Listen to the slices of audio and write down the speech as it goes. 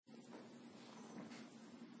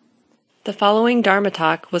The following Dharma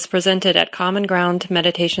talk was presented at Common Ground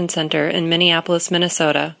Meditation Center in Minneapolis,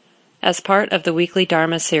 Minnesota, as part of the weekly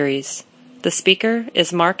Dharma series. The speaker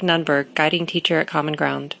is Mark Nunberg, guiding teacher at Common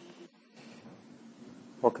Ground.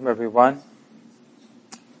 Welcome, everyone.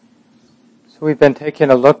 So we've been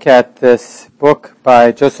taking a look at this book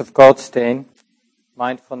by Joseph Goldstein,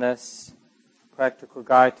 Mindfulness, Practical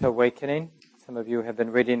Guide to Awakening. Some of you have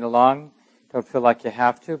been reading along. Don't feel like you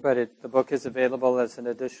have to, but the book is available as an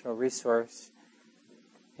additional resource.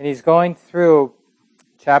 And he's going through,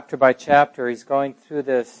 chapter by chapter, he's going through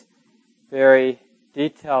this very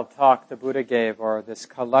detailed talk the Buddha gave, or this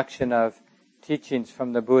collection of teachings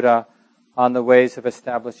from the Buddha on the ways of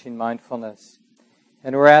establishing mindfulness.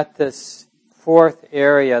 And we're at this fourth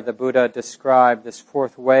area the Buddha described, this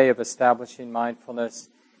fourth way of establishing mindfulness,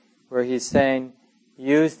 where he's saying,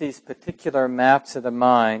 use these particular maps of the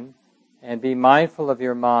mind and be mindful of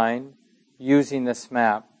your mind using this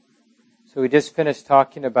map. So we just finished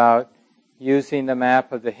talking about using the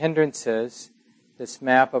map of the hindrances, this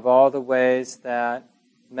map of all the ways that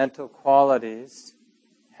mental qualities,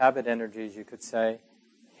 habit energies you could say,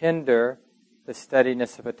 hinder the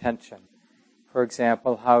steadiness of attention. For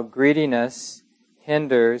example, how greediness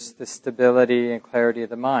hinders the stability and clarity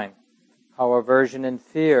of the mind. How aversion and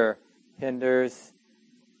fear hinders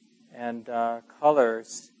and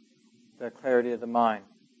colors the clarity of the mind.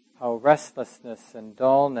 How restlessness and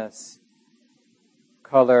dullness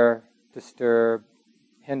color, disturb,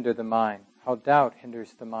 hinder the mind. How doubt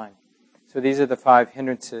hinders the mind. So these are the 5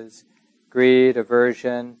 hindrances: greed,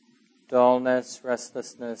 aversion, dullness,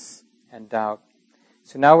 restlessness, and doubt.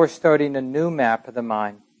 So now we're starting a new map of the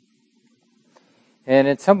mind. And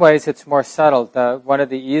in some ways it's more subtle. One of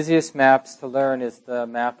the easiest maps to learn is the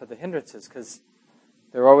map of the hindrances, because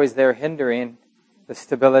they're always there hindering the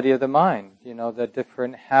stability of the mind, the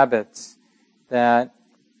different habits that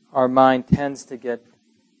our mind tends to get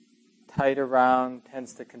tight around,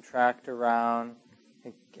 tends to contract around,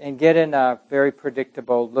 and get in a very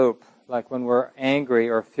predictable loop. Like when we're angry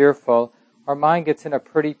or fearful, our mind gets in a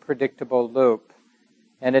pretty predictable loop,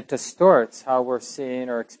 and it distorts how we're seeing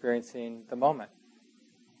or experiencing the moment.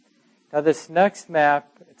 Now this next map,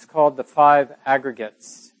 it's called the 5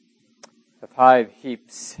 aggregates, the 5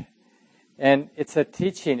 heaps. And it's a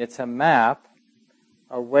teaching, it's a map,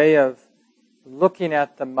 a way of looking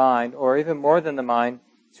at the mind, or even more than the mind,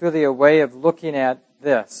 it's really a way of looking at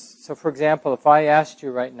this. So for example, if I asked you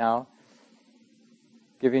right now,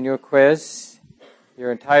 giving you a quiz,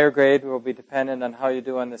 your entire grade will be dependent on how you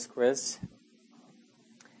do on this quiz.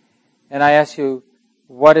 And I ask you,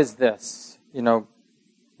 what is this?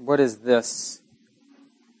 What is this?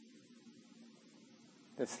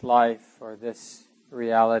 This life or this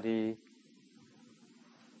reality?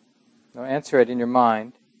 Now answer it in your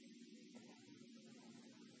mind.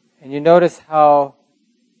 And you notice how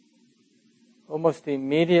almost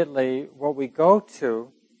immediately what we go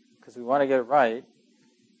to, because we want to get it right,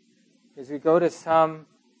 is we go to some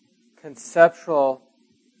conceptual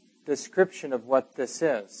description of what this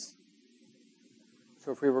is.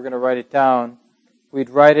 So if we were going to write it down, we'd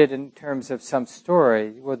write it in terms of some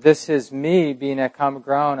story. Well, this is me being at Common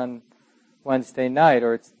Ground on Wednesday night,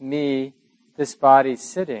 or it's me, this body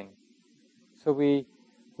sitting. So we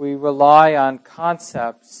rely on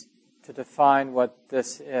concepts to define what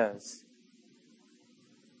this is.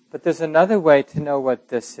 But there's another way to know what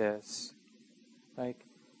this is. Like,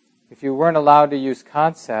 if you weren't allowed to use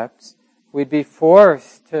concepts, we'd be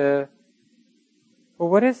forced to, well,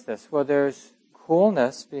 what is this? Well, there's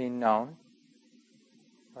coolness being known,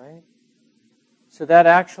 right? So that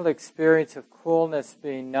actual experience of coolness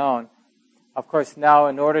being known, of course, now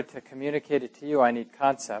in order to communicate it to you, I need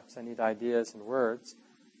concepts, I need ideas and words.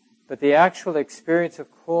 But the actual experience of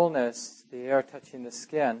coolness, the air touching the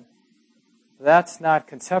skin, that's not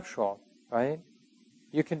conceptual, right?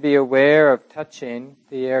 You can be aware of touching,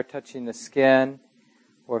 the air touching the skin,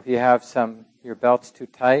 or if you have your belt's too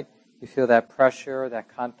tight, you feel that pressure,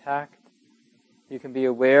 that contact. You can be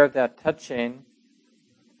aware of that touching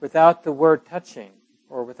without the word touching,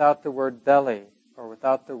 or without the word belly, or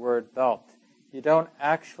without the word belt. You don't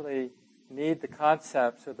actually need the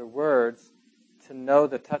concepts or the words to know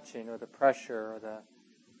the touching or the pressure or the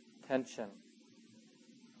tension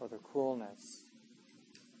or the coolness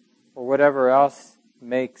or whatever else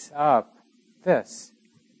makes up this.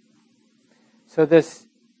 So this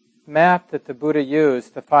map that the Buddha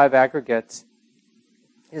used, the 5 aggregates,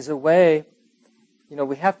 is a way,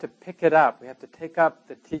 we have to pick it up. We have to take up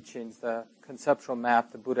the teachings, the conceptual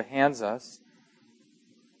map the Buddha hands us,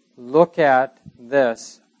 look at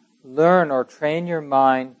this, learn or train your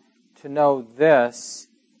mind to know this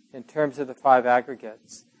in terms of the 5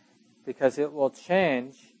 aggregates. because it will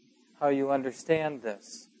change how you understand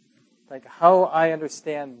this. Like how I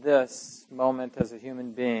understand this moment as a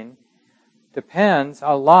human being depends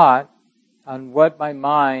a lot on what my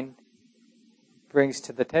mind brings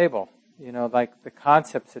to the table, like the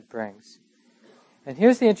concepts it brings. And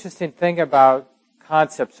here's the interesting thing about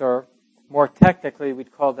concepts, or more technically,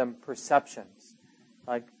 we'd call them perceptions.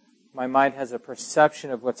 Like my mind has a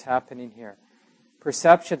perception of what's happening here.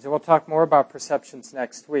 Perceptions, and we'll talk more about perceptions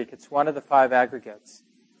next week. It's one of the 5 aggregates.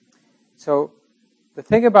 So the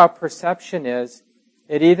thing about perception is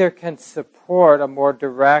it either can support a more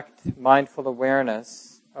direct mindful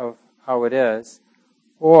awareness of how it is,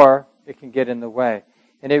 or it can get in the way.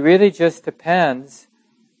 And it really just depends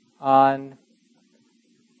on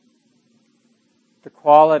the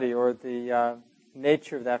quality or the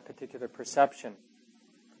nature of that particular perception.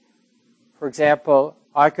 For example,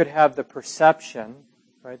 I could have the perception,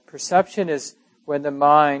 right? Perception is when the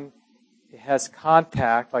mind has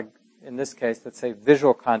contact, like in this case, let's say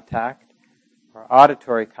visual contact or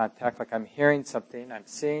auditory contact, like I'm hearing something, I'm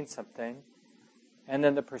seeing something, and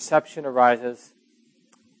then the perception arises,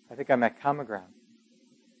 I think I'm at common ground.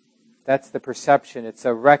 That's the perception. It's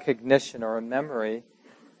a recognition or a memory,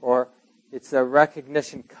 or it's a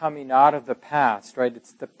recognition coming out of the past, right?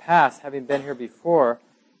 It's the past, having been here before,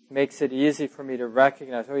 makes it easy for me to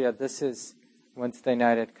recognize, oh yeah, this is Wednesday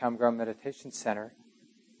night at Common Ground Meditation Center.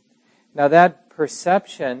 Now that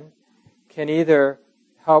perception can either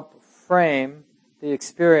help frame the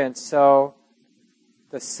experience so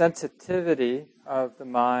the sensitivity of the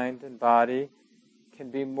mind and body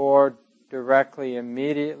can be more directly,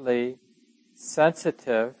 immediately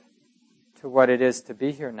sensitive to what it is to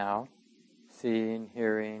be here now, seeing,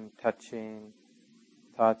 hearing, touching,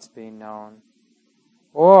 thoughts being known.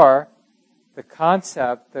 Or the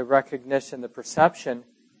concept, the recognition, the perception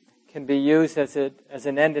can be used as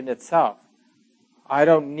an end in itself. I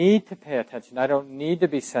don't need to pay attention. I don't need to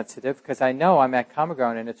be sensitive because I know I'm at common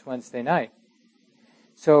ground and it's Wednesday night.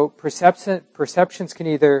 So perceptions can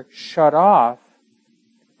either shut off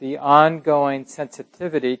the ongoing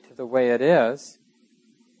sensitivity to the way it is,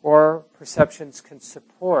 or perceptions can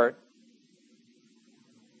support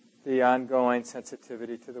the ongoing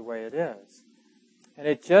sensitivity to the way it is. And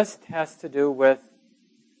it just has to do with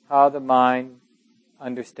how the mind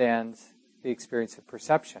understands the experience of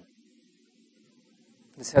perception.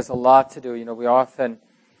 This has a lot to do, we often,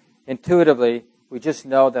 intuitively, we just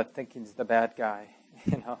know that thinking's the bad guy,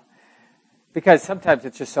 because sometimes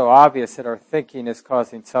it's just so obvious that our thinking is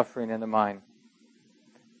causing suffering in the mind.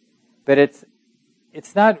 But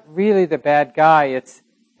it's not really the bad guy, it's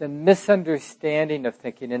the misunderstanding of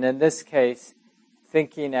thinking, and in this case,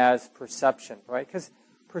 thinking as perception, right? Because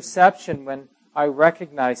perception, when I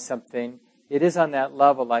recognize something, it is on that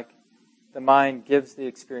level, like the mind gives the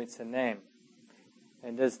experience a name.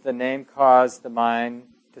 And does the name cause the mind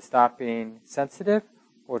to stop being sensitive,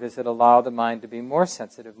 or does it allow the mind to be more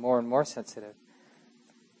sensitive, more and more sensitive?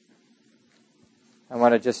 I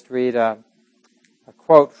want to just read a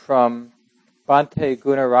quote from Bhante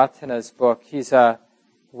Gunaratana's book. He's a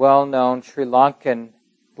well-known Sri Lankan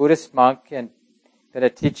Buddhist monk and been a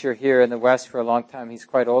teacher here in the West for a long time. He's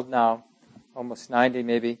quite old now, almost 90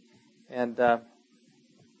 maybe. And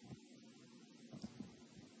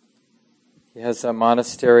he has a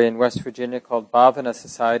monastery in West Virginia called Bhavana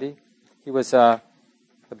Society. He was a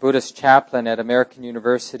Buddhist chaplain at American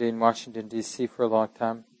University in Washington, D.C. for a long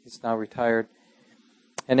time. He's now retired.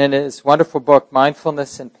 And in his wonderful book,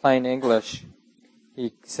 Mindfulness in Plain English,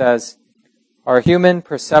 he says, our human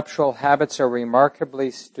perceptual habits are remarkably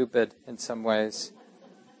stupid in some ways.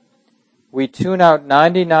 We tune out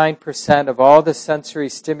 99% of all the sensory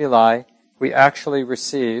stimuli we actually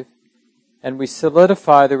receive, and we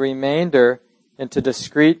solidify the remainder into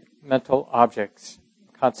discrete mental objects,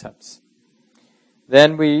 concepts.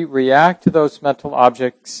 Then we react to those mental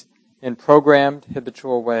objects in programmed,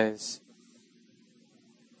 habitual ways.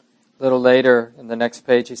 A little later, in the next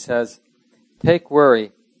page, he says, take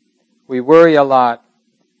worry. We worry a lot.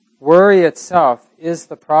 Worry itself is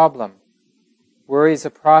the problem. Worry is a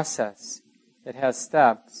process. It has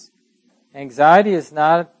steps. Anxiety is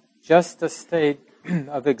not just a state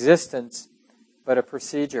of existence, but a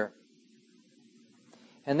procedure.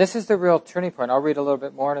 And this is the real turning point. I'll read a little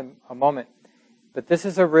bit more in a moment. But this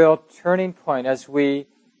is a real turning point as we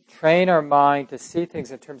train our mind to see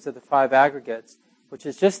things in terms of the 5 aggregates, which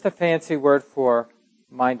is just a fancy word for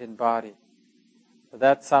mind and body. So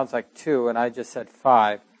that sounds like 2, and I just said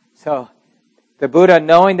 5. So the Buddha,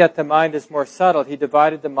 knowing that the mind is more subtle, he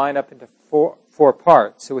divided the mind up into four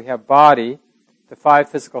parts. So we have body, the 5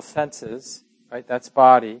 physical senses, right? That's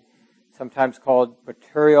body. sometimes called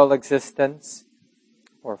material existence,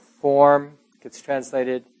 or form, gets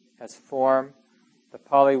translated as form. The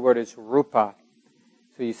Pali word is rupa.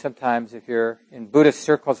 So you sometimes, if you're in Buddhist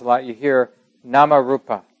circles a lot, you hear nama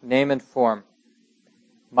rupa, name and form,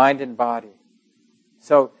 mind and body.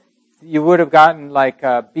 So you would have gotten like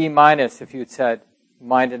a B- if you'd said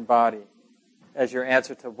mind and body as your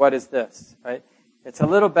answer to what is this, right? It's a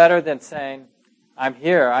little better than saying, I'm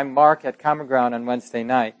here, I'm Mark at Common Ground on Wednesday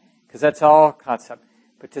night, because that's all concept.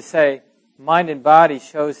 But to say mind and body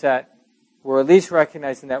shows that we're at least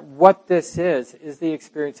recognizing that what this is the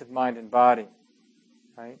experience of mind and body.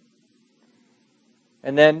 Right?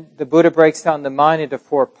 And then the Buddha breaks down the mind into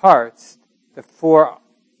 4 parts, the 4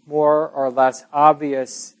 more or less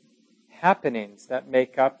obvious happenings that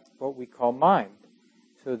make up what we call mind.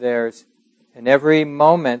 So in every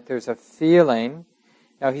moment, there's a feeling.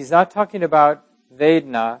 Now, he's not talking about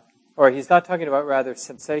Vedana, or he's not talking about rather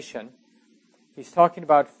sensation. He's talking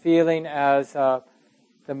about feeling as the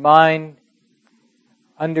mind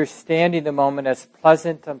understanding the moment as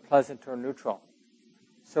pleasant, unpleasant, or neutral.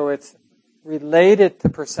 So it's related to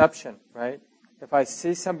perception, right? If I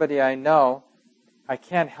see somebody I know, I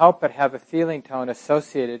can't help but have a feeling tone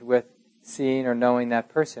associated with seeing or knowing that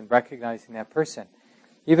person, recognizing that person.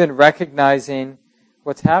 Even recognizing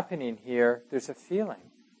what's happening here, there's a feeling.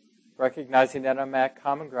 Recognizing that I'm at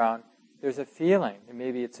common ground, there's a feeling. And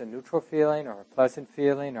maybe it's a neutral feeling or a pleasant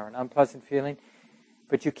feeling or an unpleasant feeling.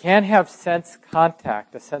 But you can't have sense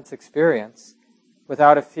contact, a sense experience,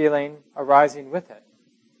 without a feeling arising with it.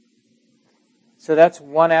 So that's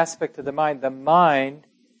one aspect of the mind. The mind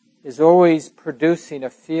is always producing a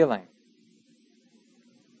feeling.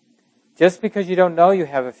 Just because you don't know you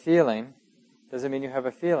have a feeling doesn't mean you have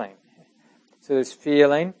a feeling. So there's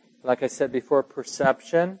feeling, like I said before,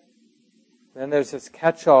 perception. Then there's this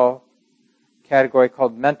catch-all category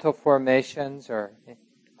called mental formations, or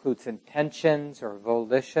includes intentions or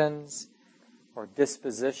volitions or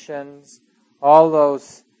dispositions.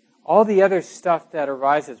 All the other stuff that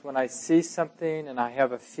arises when I see something and I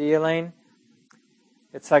have a feeling,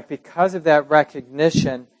 it's like because of that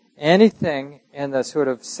recognition, anything in the sort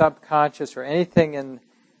of subconscious or anything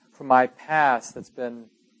from my past that's been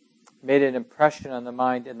made an impression on the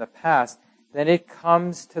mind in the past, then it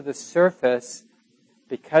comes to the surface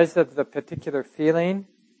because of the particular feeling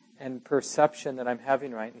and perception that I'm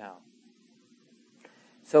having right now.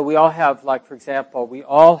 So we all have, like for example,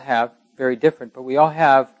 very different, but we all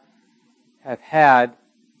have had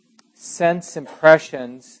sense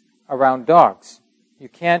impressions around dogs. You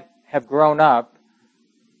can't have grown up,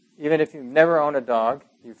 even if you've never owned a dog,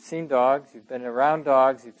 you've seen dogs, you've been around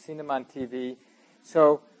dogs, you've seen them on TV.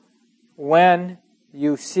 So when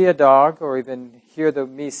you see a dog or even hear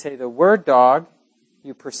me say the word dog,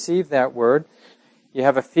 you perceive that word. You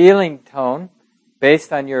have a feeling tone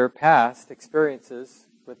based on your past experiences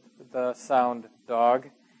with the sound dog.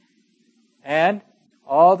 And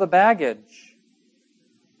all the baggage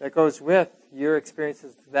that goes with your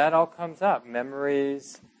experiences, that all comes up.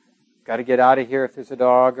 Memories, got to get out of here if there's a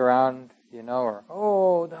dog around, or,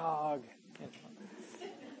 oh, dog.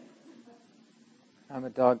 I'm a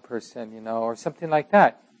dog person, or something like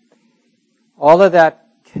that. All of that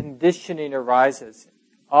conditioning arises,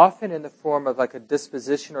 often in the form of like a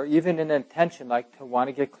disposition or even an intention, like to want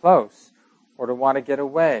to get close or to want to get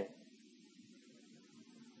away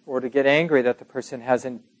or to get angry that the person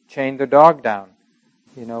hasn't chained their dog down.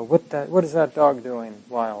 What is that dog doing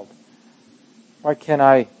wild? Why can't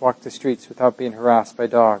I walk the streets without being harassed by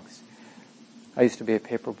dogs? I used to be a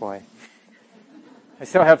paper boy. I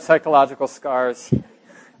still have psychological scars.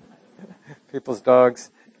 People's dogs.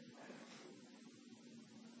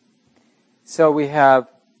 So we have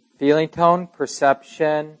feeling tone,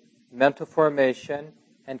 perception, mental formation,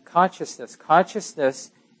 and consciousness.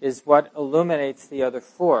 Consciousness is what illuminates the other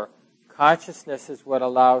 4. Consciousness is what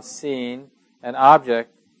allows seeing an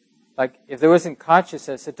object. Like, if there wasn't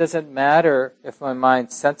consciousness, it doesn't matter if my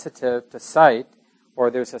mind's sensitive to sight, or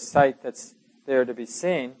there's a sight that's there to be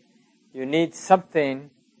seen. You need something,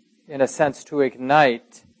 in a sense, to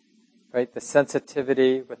ignite, right? The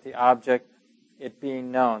sensitivity with the object, it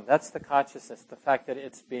being known. That's the consciousness, the fact that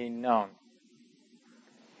it's being known.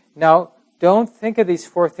 Now, don't think of these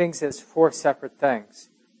 4 things as 4 separate things.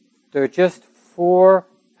 They're just 4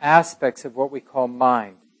 aspects of what we call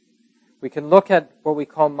mind. We can look at what we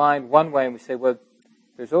call mind one way and we say, well,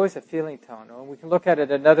 there's always a feeling tone. Or we can look at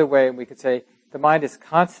it another way and we could say, the mind is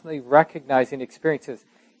constantly recognizing experiences.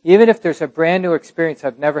 Even if there's a brand new experience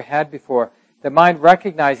I've never had before, the mind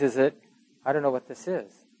recognizes it. I don't know what this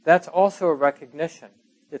is. That's also a recognition.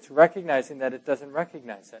 It's recognizing that it doesn't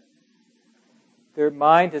recognize it. their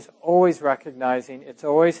mind is always recognizing, it's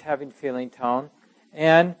always having feeling tone,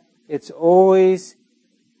 and it's always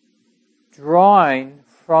drawing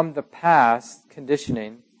from the past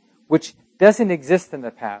conditioning, which doesn't exist in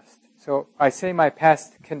the past. So I say my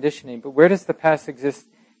past conditioning, but where does the past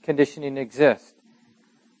conditioning exist?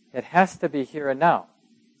 It has to be here and now.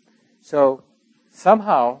 So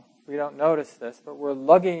somehow, we don't notice this, but we're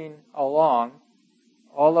lugging along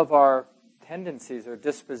all of our tendencies or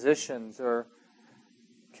dispositions or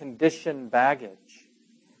conditioned baggage.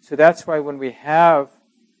 So that's why when we have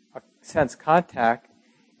a sense contact,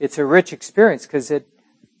 it's a rich experience because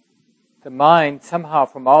the mind somehow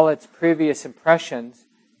from all its previous impressions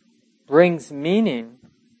brings meaning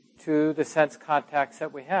to the sense contacts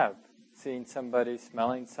that we have. Seeing somebody,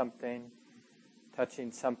 smelling something,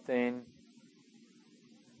 touching something.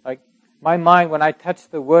 Like my mind, when I touch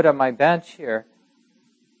the wood on my bench here,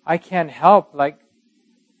 I can't help, like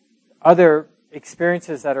other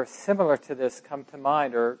experiences that are similar to this come to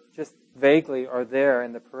mind or just vaguely are there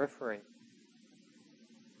in the periphery.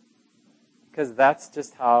 Because that's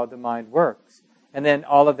just how the mind works. And then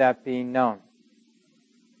all of that being known.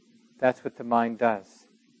 That's what the mind does.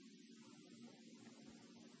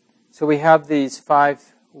 So we have these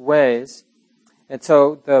 5 ways. And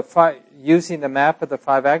so using the map of the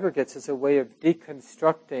 5 aggregates is a way of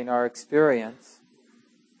deconstructing our experience.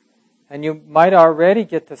 And you might already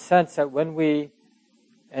get the sense that when we,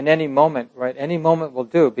 in any moment, right, any moment will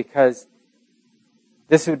do, because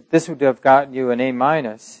this would have gotten you an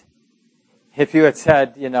A-. If you had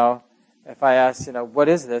said, if I asked, what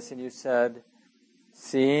is this? And you said,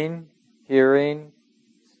 seeing, hearing,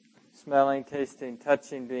 smelling, tasting,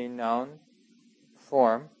 touching, being known,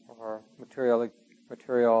 form, or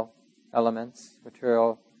material elements,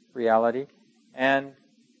 material reality, and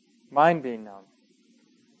mind being known.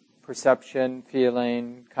 Perception,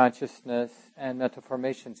 feeling, consciousness, and mental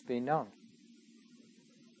formations being known.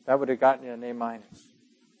 That would have gotten you an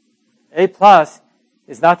A-. A+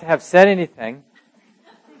 is not to have said anything,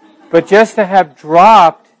 but just to have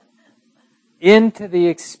dropped into the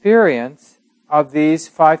experience of these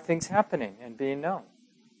 5 things happening and being known.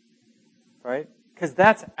 Right? Because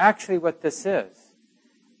that's actually what this is.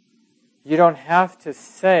 You don't have to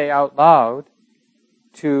say out loud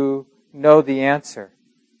to know the answer.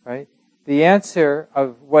 Right? The answer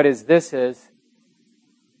of what is this is,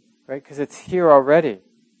 right? Because it's here already.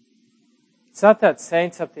 It's not that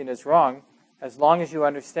saying something is wrong, as long as you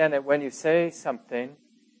understand that when you say something,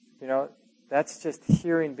 that's just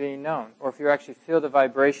hearing being known. Or if you actually feel the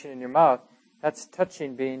vibration in your mouth, that's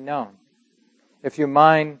touching being known. If your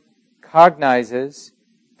mind cognizes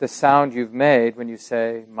the sound you've made when you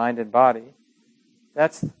say mind and body,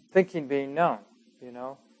 that's thinking being known,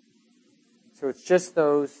 So it's just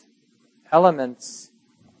those elements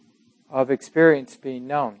of experience being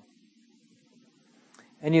known.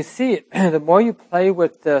 And you see, the more you play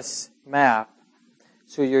with this map,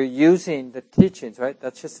 so you're using the teachings, right?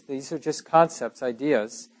 These are just concepts,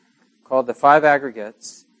 ideas, called the 5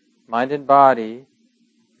 aggregates, mind and body,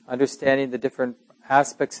 understanding the different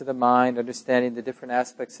aspects of the mind, understanding the different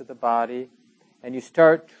aspects of the body, and you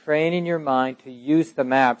start training your mind to use the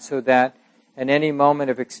map so that in any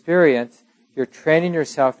moment of experience, you're training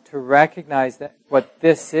yourself to recognize that what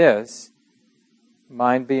this is,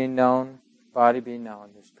 mind being known, body being known.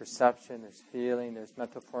 There's perception, there's feeling, there's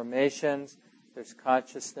mental formations, there's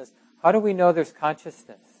consciousness. How do we know there's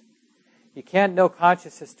consciousness? You can't know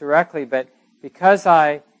consciousness directly, but because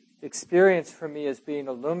experience for me is being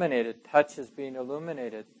illuminated, touch is being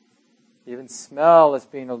illuminated, even smell is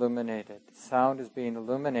being illuminated, sound is being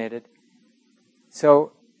illuminated.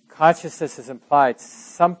 So consciousness is implied.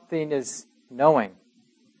 Something is knowing.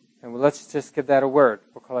 And let's just give that a word.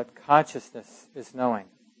 We'll call it consciousness is knowing.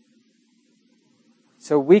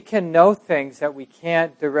 So we can know things that we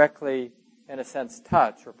can't directly, in a sense,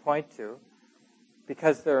 touch or point to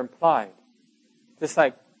because they're implied. Just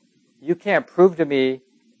like you can't prove to me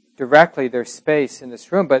directly there's space in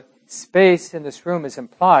this room, but space in this room is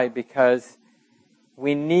implied because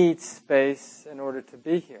we need space in order to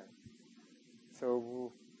be here.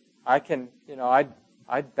 So I can,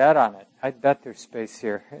 I'd bet on it. I'd bet there's space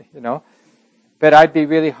here, But I'd be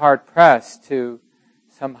really hard-pressed to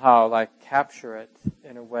somehow capture it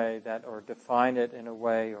in a way or define it in a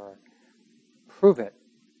way or prove it.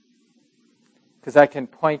 Because I can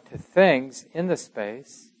point to things in the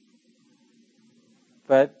space,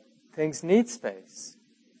 but things need space,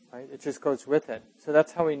 right? It just goes with it. So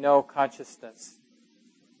that's how we know consciousness.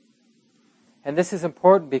 And this is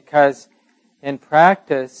important because in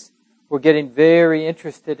practice, we're getting very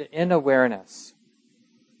interested in awareness.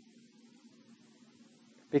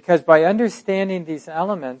 Because by understanding these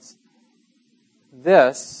elements,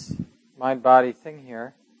 this mind-body thing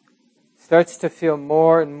here starts to feel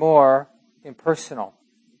more and more impersonal,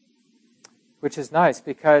 which is nice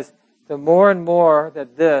because the more and more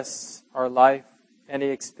that this, our life, any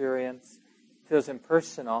experience, feels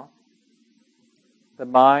impersonal, the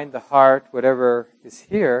mind, the heart, whatever is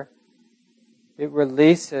here, it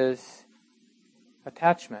releases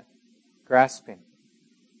attachment, grasping,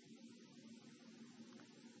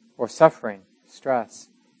 or suffering, stress.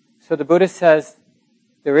 So the Buddha says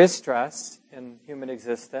there is stress in human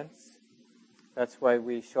existence. That's why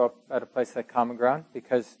we show up at a place like Common Ground,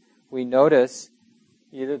 because we notice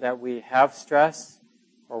either that we have stress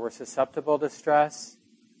or we're susceptible to stress,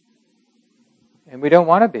 and we don't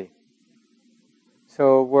want to be.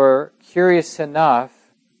 So we're curious enough,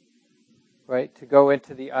 right, to go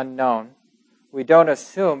into the unknown. We don't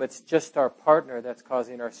assume it's just our partner that's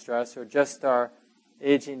causing our stress, or just our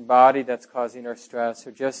aging body that's causing our stress,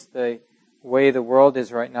 or just the way the world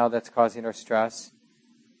is right now that's causing our stress.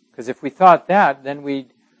 Because if we thought that, then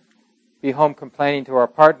we'd be home complaining to our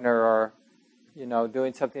partner, or,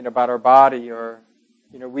 doing something about our body, or,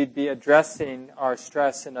 we'd be addressing our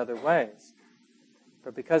stress in other ways.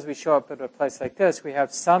 But because we show up at a place like this, we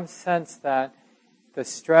have some sense that the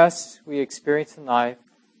stress we experience in life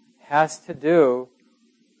has to do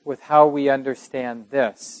with how we understand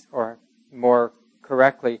this, or more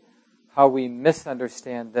correctly, how we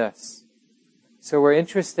misunderstand this. So we're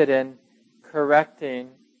interested in correcting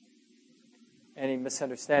any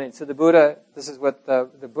misunderstanding. So the Buddha, this is what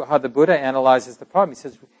how the Buddha analyzes the problem. He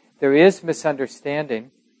says there is misunderstanding,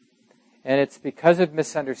 and it's because of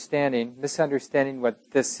misunderstanding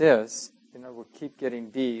what this is. We'll keep getting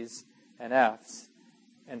D's and F's,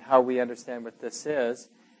 and how we understand what this is.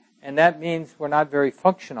 And that means we're not very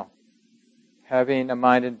functional, having a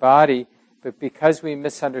mind and body. But because we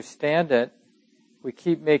misunderstand it, we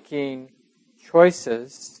keep making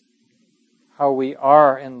choices, how we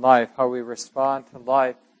are in life, how we respond to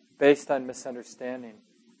life, based on misunderstanding.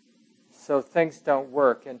 So things don't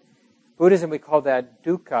work. In Buddhism, we call that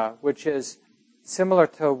dukkha, which is similar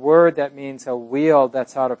to a word that means a wheel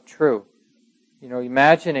that's out of true.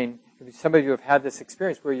 Imagining, some of you have had this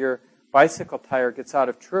experience where your bicycle tire gets out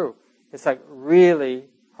of true. It's like really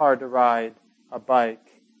hard to ride a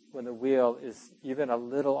bike when the wheel is even a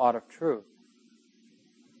little out of true.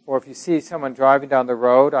 Or if you see someone driving down the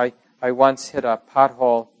road, I once hit a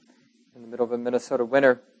pothole in the middle of a Minnesota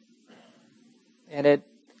winter, and it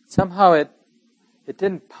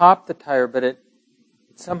didn't pop the tire, but it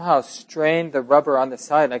somehow strained the rubber on the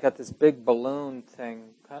side, and I got this big balloon thing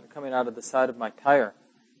coming out of the side of my tire.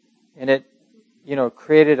 And it,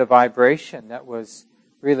 created a vibration that was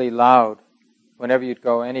really loud whenever you'd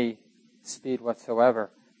go any speed whatsoever.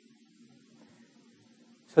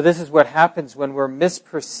 So this is what happens when we're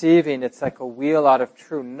misperceiving. It's like a wheel out of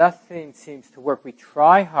true. Nothing seems to work. We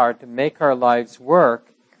try hard to make our lives work,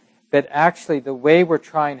 but actually the way we're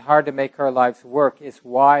trying hard to make our lives work is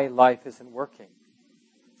why life isn't working.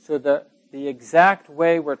 So the exact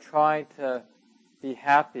way we're trying to be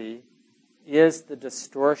happy is the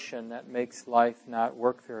distortion that makes life not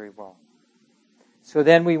work very well. So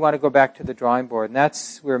then we want to go back to the drawing board, and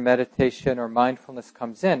that's where meditation or mindfulness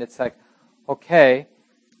comes in. It's like, okay,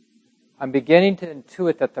 I'm beginning to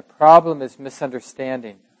intuit that the problem is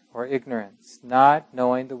misunderstanding or ignorance, not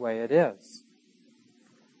knowing the way it is.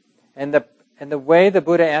 And the way the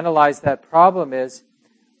Buddha analyzed that problem is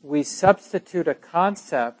we substitute a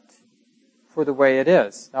concept for the way it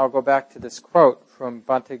is. Now I'll go back to this quote from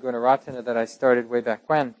Bhante Gunaratana that I started way back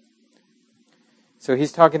when. So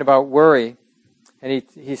he's talking about worry, and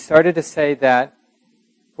he started to say that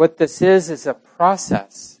what this is a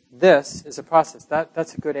process. This is a process.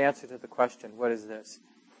 That's a good answer to the question, what is this?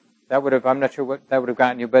 I'm not sure what that would have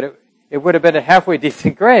gotten you, but it would have been a halfway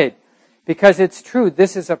decent grade. Because it's true,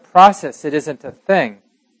 this is a process, it isn't a thing.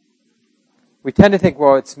 We tend to think,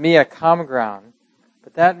 well, it's me at Common Ground,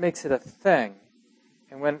 but that makes it a thing.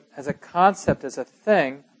 And when, as a concept, as a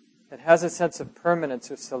thing, it has a sense of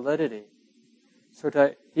permanence or solidity. So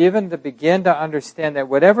to begin to understand that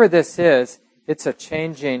whatever this is, it's a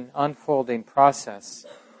changing, unfolding process.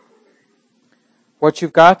 What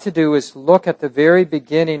you've got to do is look at the very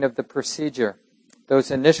beginning of the procedure,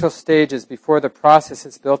 those initial stages before the process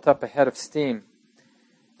is built up a head of steam.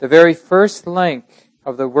 The very first link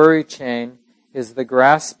of the worry chain is the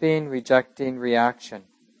grasping, rejecting reaction.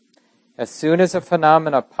 As soon as a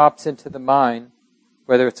phenomena pops into the mind,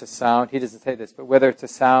 whether it's a sound, he doesn't say this, but whether it's a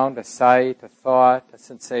sound, a sight, a thought, a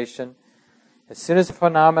sensation, as soon as a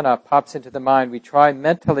phenomena pops into the mind, we try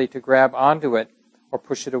mentally to grab onto it or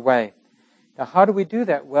push it away. Now, how do we do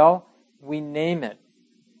that? Well, we name it.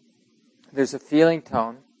 There's a feeling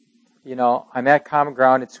tone. I'm at Common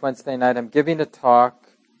Ground. It's Wednesday night. I'm giving a talk.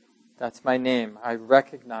 That's my name. I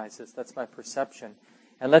recognize this. That's my perception.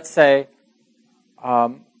 And let's say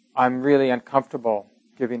I'm really uncomfortable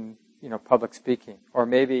giving, public speaking. Or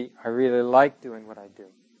maybe I really like doing what I do.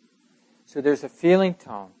 So there's a feeling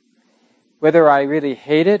tone. Whether I really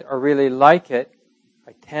hate it or really like it,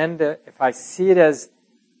 I tend to, if I see it as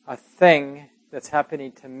a thing that's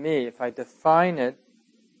happening to me, if I define it,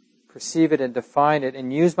 perceive it and define it,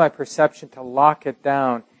 and use my perception to lock it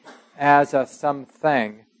down as a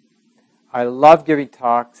something. I love giving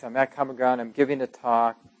talks. I'm at Common Ground. I'm giving a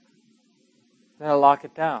talk. Then I lock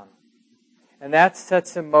it down. And that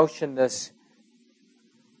sets in motion this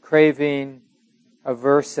craving,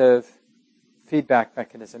 aversive feedback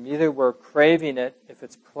mechanism. Either we're craving it if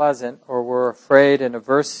it's pleasant, or we're afraid and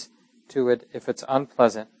averse to it if it's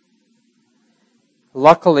unpleasant.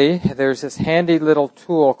 Luckily, there's this handy little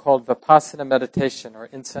tool called Vipassana meditation, or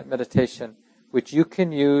insight meditation, which you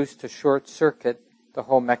can use to short-circuit the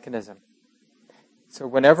whole mechanism. So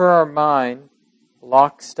whenever our mind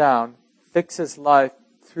locks down, fixes life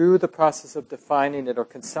through the process of defining it or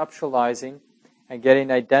conceptualizing and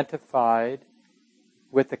getting identified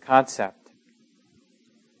with the concept.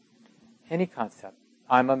 Any concept.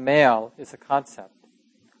 I'm a male is a concept.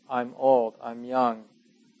 I'm old, I'm young,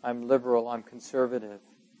 I'm liberal, I'm conservative.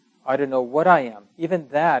 I don't know what I am. Even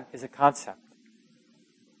that is a concept.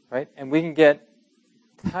 Right? And we can get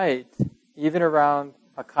tight even around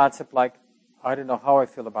a concept like, I don't know how I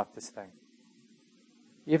feel about this thing.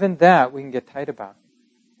 Even that we can get tight about.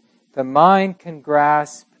 The mind can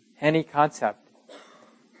grasp any concept,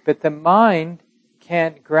 but the mind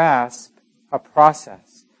can't grasp a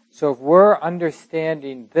process. So if we're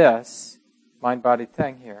understanding this mind-body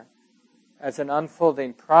thing here as an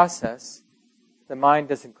unfolding process, the mind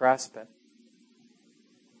doesn't grasp it.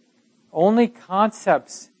 Only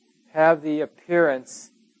concepts have the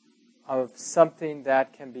appearance of something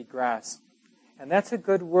that can be grasped. And that's a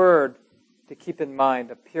good word to keep in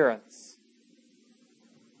mind, appearance.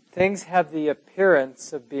 Things have the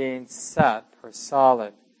appearance of being set or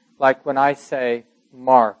solid. Like when I say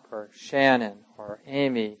Mark or Shannon or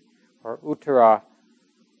Amy or Uttara,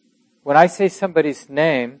 when I say somebody's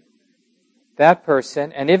name, that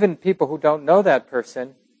person, and even people who don't know that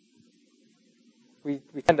person, we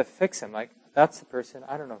tend to fix him. Like, that's the person,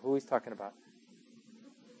 I don't know who he's talking about.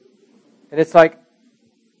 And it's like,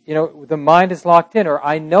 the mind is locked in. Or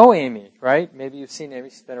I know Amy, right? Maybe you've seen Amy.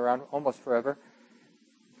 She's been around almost forever.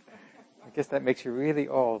 I guess that makes you really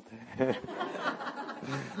old.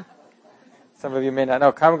 Some of you may not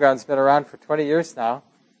know. Common Ground's been around for 20 years now.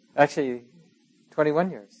 Actually, 21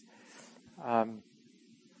 years. But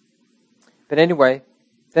anyway,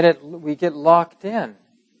 then we get locked in.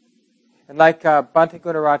 And like Bhante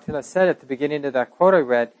Gunaratila said at the beginning of that quote I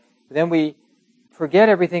read, then we forget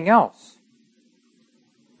everything else.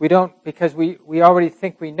 We don't, because we already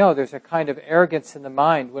think we know. There's a kind of arrogance in the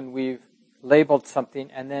mind when we've labeled something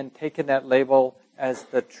and then taken that label as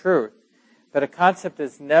the truth. But a concept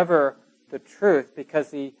is never the truth because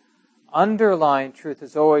the underlying truth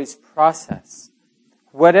is always process.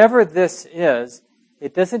 Whatever this is,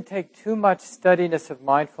 it doesn't take too much steadiness of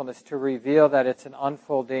mindfulness to reveal that it's an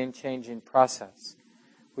unfolding, changing process.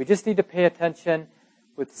 We just need to pay attention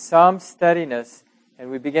with some steadiness, and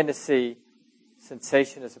we begin to see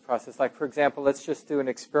sensation as a process. Like, for example, let's just do an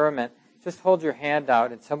experiment. Just hold your hand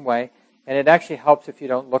out in some way, and it actually helps if you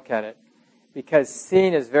don't look at it. Because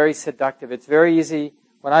seeing is very seductive. It's very easy.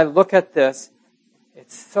 When I look at this,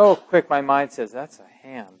 it's so quick, my mind says, that's a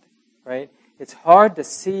hand, right? It's hard to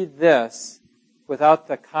see this without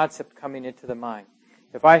the concept coming into the mind.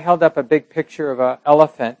 If I held up a big picture of an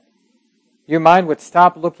elephant, your mind would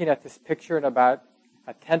stop looking at this picture in about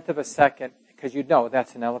a tenth of a second because you'd know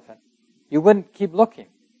that's an elephant. You wouldn't keep looking.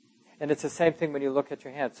 And it's the same thing when you look at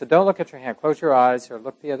your hand. So don't look at your hand. Close your eyes or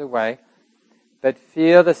look the other way. But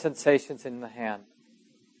feel the sensations in the hand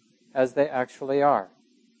as they actually are.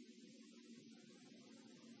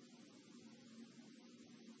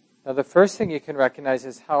 Now the first thing you can recognize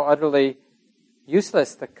is how utterly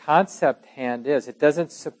useless the concept hand is. It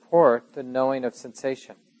doesn't support the knowing of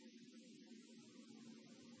sensation.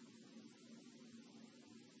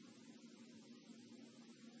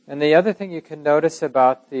 And the other thing you can notice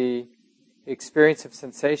about the experience of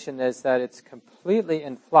sensation is that it's completely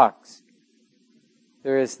in flux.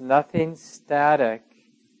 There is nothing static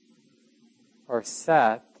or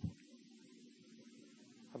set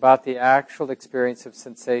about the actual experience of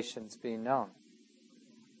sensations being known.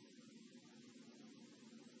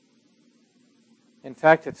 In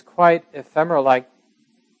fact, it's quite ephemeral. Like,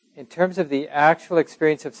 in terms of the actual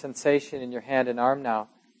experience of sensation in your hand and arm now,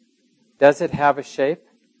 does it have a shape?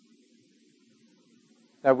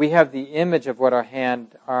 Now, we have the image of what our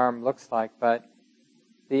hand, arm looks like, but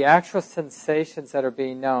the actual sensations that are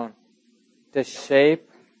being known, does shape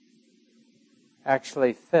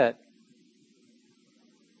actually fit?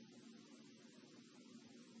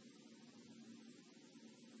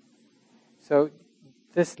 So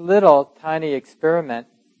this little tiny experiment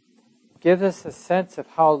gives us a sense of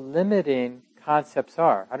how limiting concepts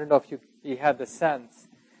are. I don't know if you had the sense,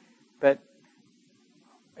 but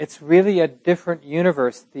it's really a different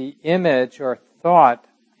universe. The image or thought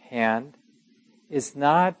hand is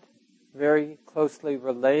not very closely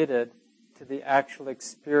related to the actual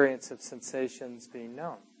experience of sensations being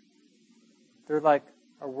known. They're like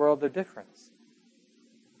a world of difference.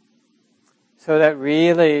 So that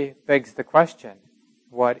really begs the question,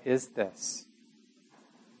 what is this?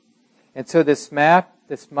 And so this map,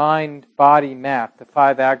 this mind-body map, the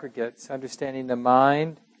 5 aggregates, understanding the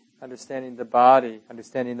mind, understanding the body,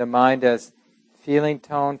 understanding the mind as feeling,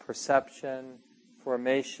 tone, perception,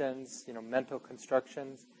 formations, mental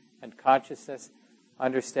constructions, and consciousness,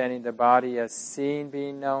 understanding the body as seeing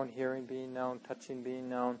being known, hearing being known, touching being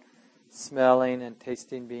known, smelling and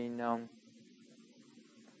tasting being known.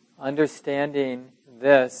 Understanding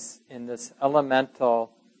this in this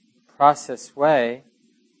elemental process way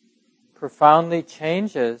profoundly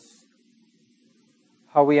changes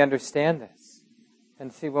how we understand this.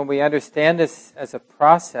 And see, when we understand this as a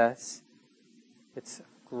process, it's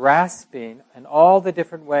grasping in all the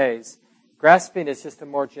different ways. Grasping is just a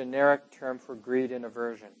more generic term for greed and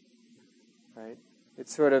aversion, right?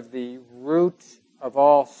 It's sort of the root of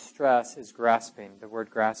all stress is grasping, the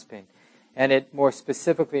word grasping. And it more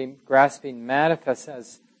specifically, grasping manifests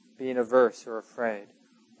as being averse or afraid,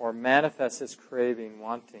 or manifests as craving,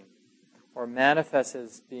 wanting, or manifests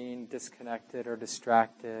as being disconnected or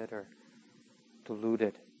distracted or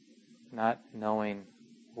deluded, not knowing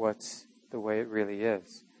what's the way it really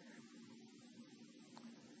is.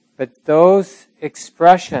 But those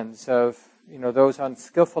expressions of, those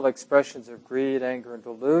unskillful expressions of greed, anger, and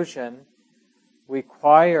delusion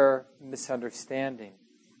require misunderstanding.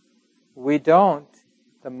 We don't,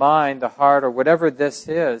 the mind, the heart, or whatever this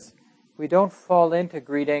is, we don't fall into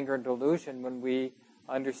greed, anger, and delusion when we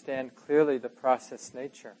understand clearly the process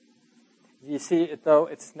nature. You see, though,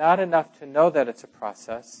 it's not enough to know that it's a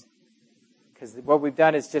process, because what we've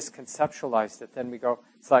done is just conceptualized it. Then we go,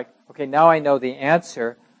 it's like, okay, now I know the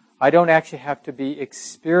answer. I don't actually have to be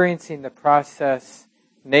experiencing the process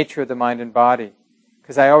nature of the mind and body,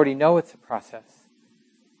 because I already know it's a process,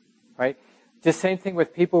 right? Just same thing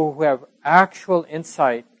with people who have actual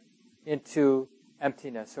insight into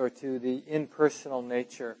emptiness or to the impersonal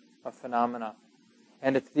nature of phenomena.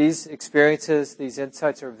 And if these experiences, these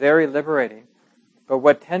insights are very liberating. But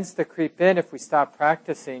what tends to creep in if we stop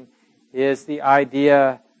practicing is the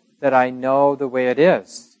idea that I know the way it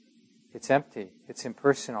is. It's empty. It's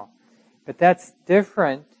impersonal. But that's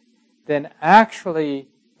different than actually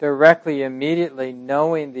directly, immediately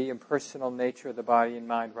knowing the impersonal nature of the body and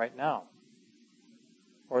mind right now,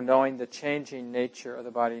 or knowing the changing nature of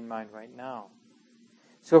the body and mind right now.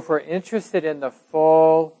 So if we're interested in the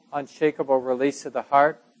full, unshakable release of the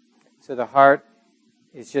heart, so the heart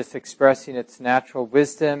is just expressing its natural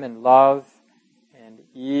wisdom and love and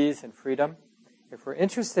ease and freedom, if we're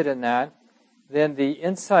interested in that, then the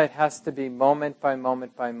insight has to be moment by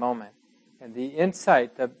moment by moment. And the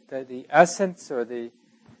insight, the essence or the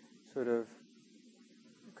sort of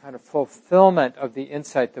kind of fulfillment of the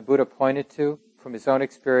insight the Buddha pointed to from his own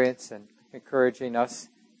experience and encouraging us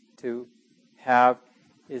to have,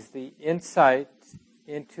 is the insight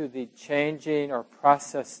into the changing or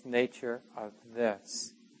process nature of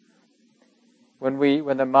this. When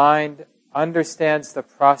the mind understands the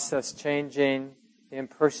process changing,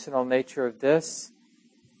 impersonal nature of this,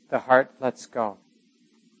 the heart lets go.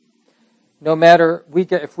 No matter,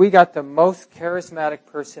 if we got the most charismatic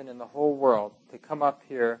person in the whole world to come up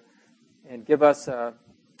here and give us a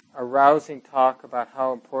rousing talk about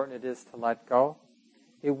how important it is to let go,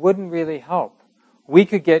 it wouldn't really help. We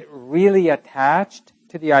could get really attached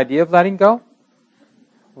to the idea of letting go.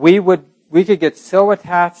 We could get so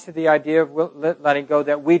attached to the idea of letting go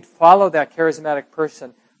that we'd follow that charismatic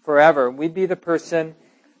person forever. We'd be the person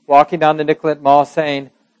walking down the Nicollet Mall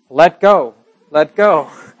saying, let go,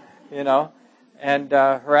 and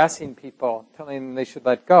harassing people, telling them they should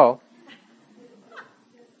let go.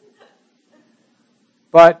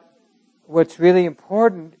 But what's really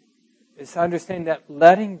important is understanding that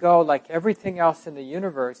letting go, like everything else in the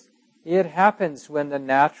universe, It happens when the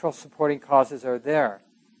natural supporting causes are there.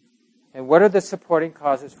 And what are the supporting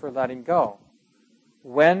causes for letting go?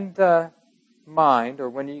 When the mind, or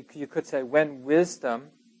when you could say when wisdom,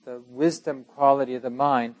 the wisdom quality of the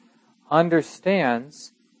mind,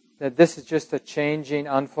 understands that this is just a changing,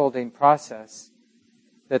 unfolding process,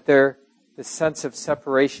 that the sense of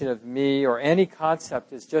separation of me or any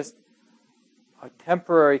concept is just a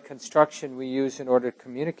temporary construction we use in order to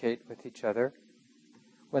communicate with each other.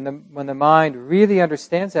 When the mind really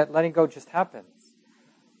understands that, letting go just happens.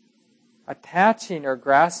 Attaching or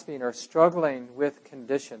grasping or struggling with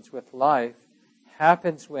conditions, with life,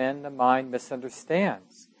 happens when the mind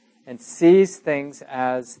misunderstands and sees things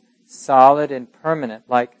as solid and permanent,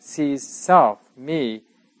 like sees self, me,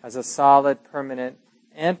 as a solid, permanent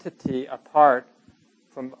entity apart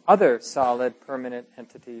from other solid, permanent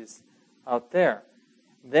entities out there.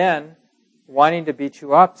 Then, wanting to beat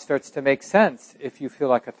you up starts to make sense if you feel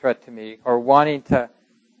like a threat to me, or wanting to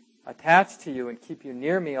attach to you and keep you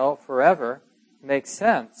near me all forever makes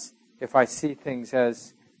sense if I see things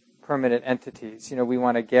as permanent entities. We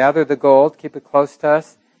want to gather the gold, keep it close to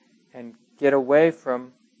us, and get away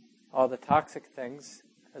from all the toxic things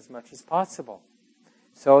as much as possible.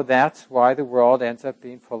 So that's why the world ends up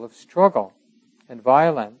being full of struggle and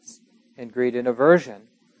violence and greed and aversion,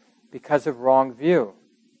 because of wrong view.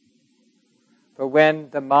 But when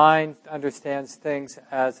the mind understands things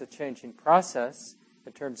as a changing process,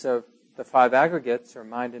 in terms of the 5 aggregates, or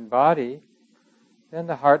mind and body, then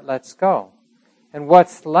the heart lets go. And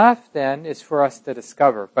what's left then is for us to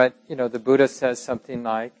discover. But, the Buddha says something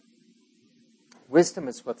like, wisdom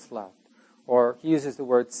is what's left. Or he uses the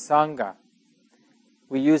word sangha.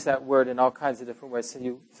 We use that word in all kinds of different ways. So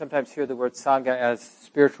you sometimes hear the word sangha as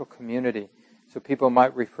spiritual community. So people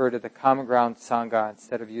might refer to the common ground sangha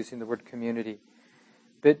instead of using the word community.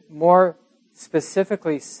 But more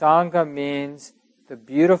specifically, sangha means the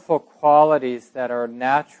beautiful qualities that are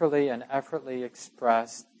naturally and effortlessly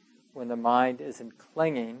expressed when the mind isn't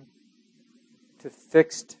clinging to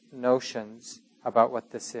fixed notions about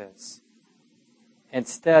what this is.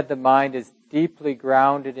 Instead, the mind is deeply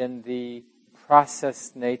grounded in the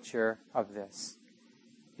process nature of this,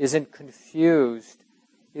 isn't confused,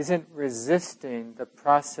 isn't resisting the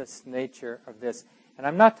process nature of this. And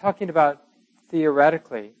I'm not talking about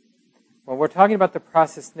theoretically. When we're talking about the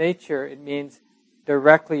process nature, it means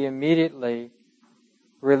directly, immediately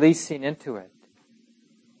releasing into it.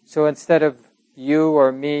 So instead of you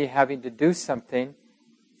or me having to do something,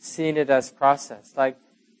 seeing it as process. Like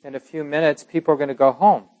in a few minutes, people are going to go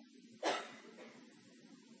home.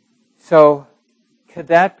 So could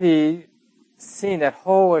that be seeing that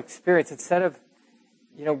whole experience instead of,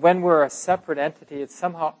 when we're a separate entity, it's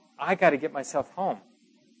somehow, I got to get myself home.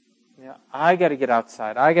 I got to get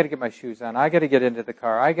outside. I got to get my shoes on. I got to get into the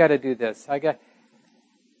car. I got to do this. And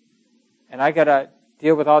I got to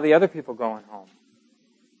deal with all the other people going home.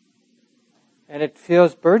 And it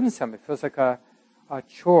feels burdensome. It feels like a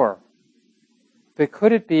chore. But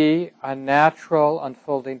could it be a natural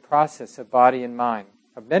unfolding process of body and mind,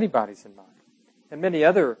 of many bodies and mind, and many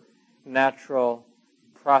other natural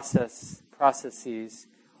processes,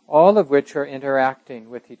 all of which are interacting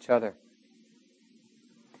with each other?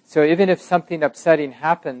 So even if something upsetting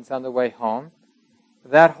happens on the way home,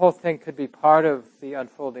 that whole thing could be part of the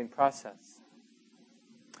unfolding process.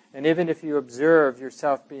 And even if you observe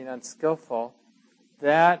yourself being unskillful,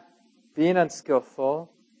 that being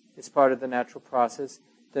unskillful is part of the natural process.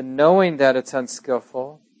 The knowing that it's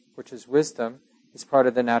unskillful, which is wisdom, is part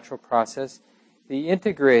of the natural process. The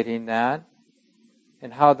integrating that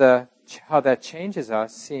and how that changes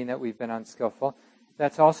us, seeing that we've been unskillful,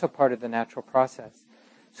 that's also part of the natural process.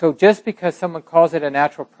 So just because someone calls it a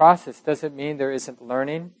natural process doesn't mean there isn't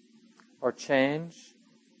learning or change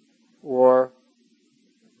or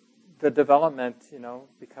the development,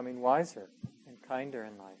 becoming wiser and kinder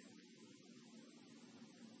in life.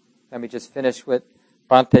 Let me just finish what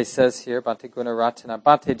Bhante says here, Bhante Gunaratana.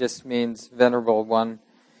 Bhante just means venerable one.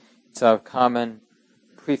 It's a common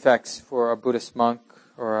prefix for a Buddhist monk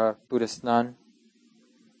or a Buddhist nun.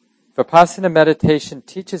 Vipassana meditation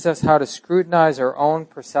teaches us how to scrutinize our own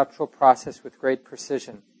perceptual process with great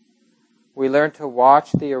precision. We learn to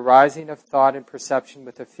watch the arising of thought and perception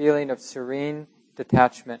with a feeling of serene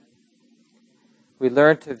detachment. We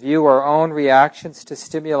learn to view our own reactions to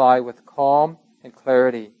stimuli with calm and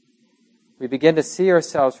clarity. We begin to see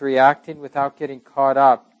ourselves reacting without getting caught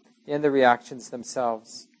up in the reactions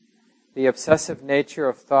themselves. The obsessive nature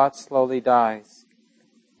of thought slowly dies.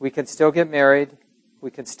 We can still get married. We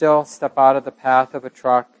can still step out of the path of a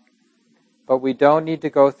truck, but we don't need to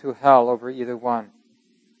go through hell over either one.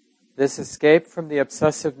 This escape from the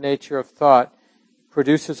obsessive nature of thought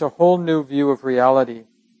produces a whole new view of reality.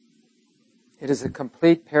 It is a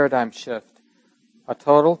complete paradigm shift, a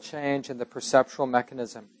total change in the perceptual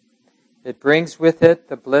mechanism. It brings with it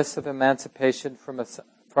the bliss of emancipation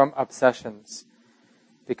from obsessions.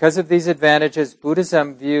 Because of these advantages,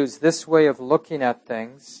 Buddhism views this way of looking at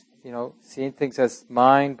things, seeing things as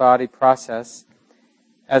mind-body process,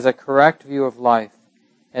 as a correct view of life.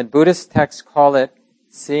 And Buddhist texts call it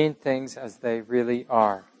seeing things as they really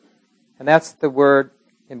are. And that's the word,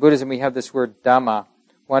 in Buddhism we have this word Dhamma.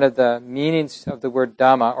 One of the meanings of the word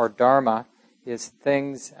Dhamma or Dharma is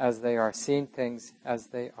things as they are, seeing things as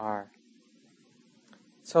they are.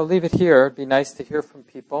 So I'll leave it here. It'd be nice to hear from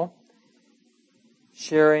people,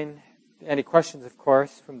 sharing any questions, of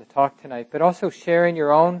course, from the talk tonight, but also sharing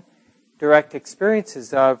your own direct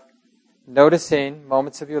experiences of noticing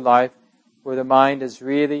moments of your life where the mind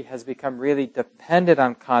has become really dependent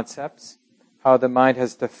on concepts, how the mind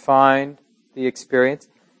has defined the experience,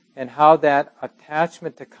 and how that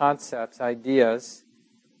attachment to concepts, ideas,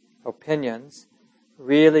 opinions,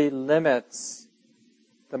 really limits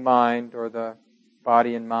the mind or the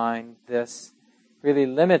body and mind, really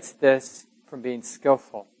limits this from being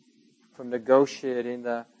skillful, from negotiating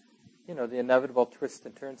the inevitable twists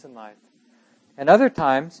and turns in life. And other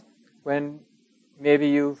times, when maybe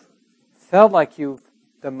you've felt like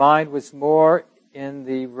the mind was more in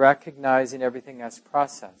the recognizing everything as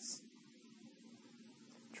process,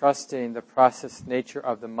 trusting the process nature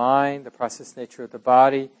of the mind, the process nature of the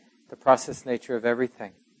body, the process nature of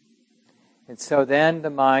everything. And so then the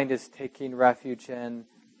mind is taking refuge in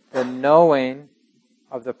the knowing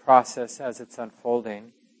of the process as it's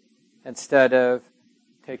unfolding, instead of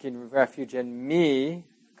taking refuge in me,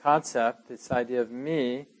 concept, this idea of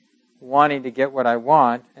me, wanting to get what I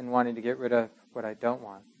want and wanting to get rid of what I don't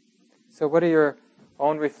want. So what are your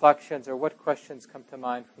own reflections, or what questions come to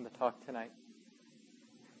mind from the talk tonight?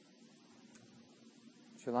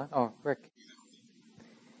 July? Oh, Rick.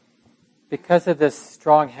 Because of this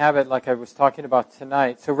strong habit, like I was talking about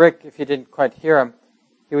tonight, so Rick, if you didn't quite hear him,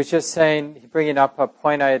 he was just bringing up a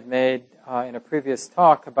point I had made in a previous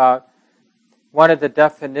talk about one of the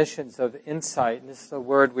definitions of insight, and this is a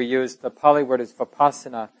word we use, the Pali word is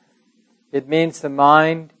vipassana. It means the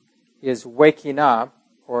mind is waking up,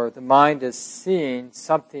 or the mind is seeing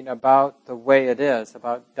something about the way it is,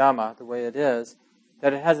 about Dhamma, the way it is,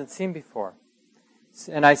 that it hasn't seen before.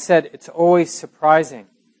 And I said it's always surprising.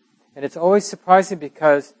 And it's always surprising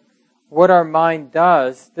because what our mind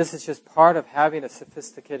does, this is just part of having a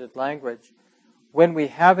sophisticated language. When we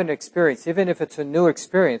have an experience, even if it's a new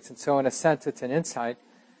experience, and so in a sense it's an insight,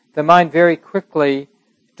 the mind very quickly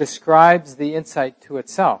describes the insight to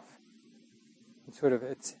itself.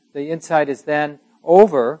 The insight is then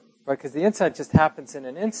over, right? Because the insight just happens in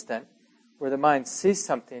an instant, where the mind sees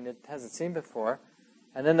something it hasn't seen before,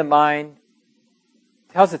 and then the mind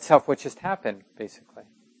tells itself what just happened, basically,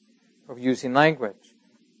 of using language.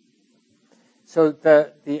 So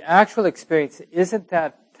the actual experience isn't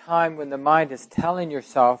that time when the mind is telling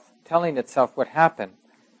itself what happened.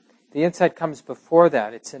 The insight comes before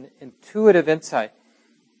that. It's an intuitive insight.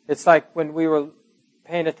 It's like when we were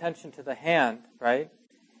paying attention to the hand, right?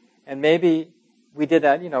 And maybe we did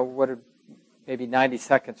that, maybe 90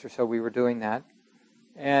 seconds or so we were doing that.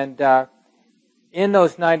 And in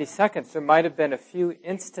those 90 seconds, there might have been a few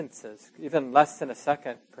instances, even less than a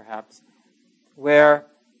second perhaps, where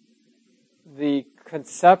the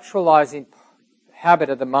conceptualizing habit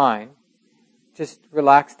of the mind just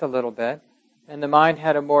relaxed a little bit, and the mind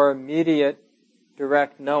had a more immediate,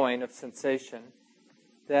 direct knowing of sensation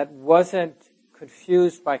that wasn't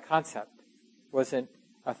confused by concept, wasn't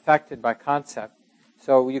affected by concept.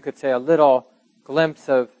 So you could say a little glimpse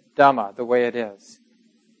of Dhamma, the way it is.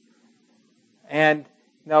 And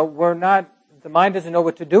now the mind doesn't know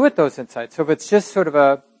what to do with those insights. So if it's just sort of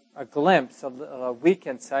a glimpse, a weak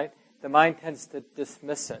insight, the mind tends to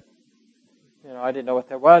dismiss it. I didn't know what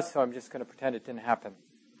that was, so I'm just going to pretend it didn't happen.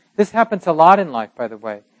 This happens a lot in life, by the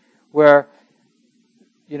way, where,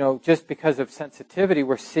 just because of sensitivity,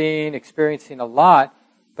 we're experiencing a lot,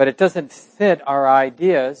 but it doesn't fit our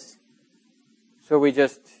ideas, so we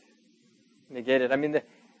just negate it. I mean,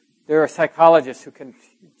 there are psychologists who can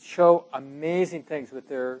show amazing things with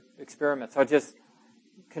their experiments. I'll just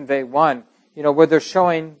convey one, where they're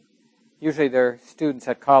showing, usually they're students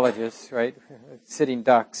at colleges, right, sitting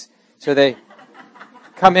ducks. So they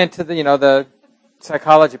come into the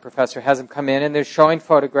psychology professor has them come in, and they're showing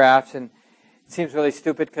photographs, and it seems really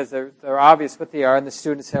stupid because they're obvious what they are, and the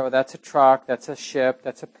students say, well, that's a truck, that's a ship,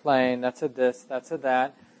 that's a plane, that's a this, that's a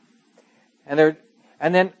that. And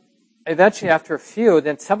then eventually after a few,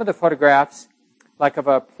 then some of the photographs, like of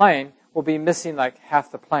a plane, will be missing like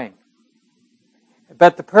half the plane.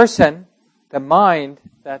 But the person, the mind,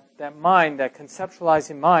 that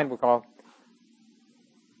conceptualizing mind will go,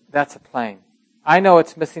 that's a plane. I know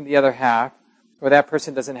it's missing the other half, or that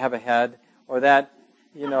person doesn't have a head, or that,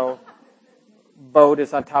 boat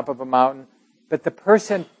is on top of a mountain. But the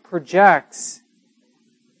person projects,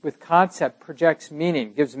 with concept, projects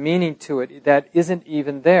meaning, gives meaning to it that isn't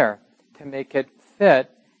even there to make it fit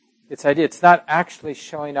its idea. It's not actually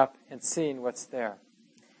showing up and seeing what's there.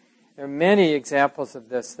 There are many examples of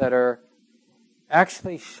this that are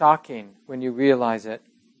actually shocking when you realize it.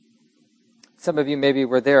 Some of you maybe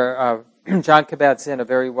were there. John Kabat-Zinn, a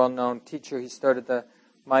very well-known teacher, he started the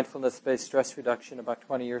mindfulness-based stress reduction about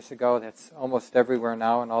 20 years ago. That's almost everywhere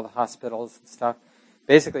now in all the hospitals and stuff.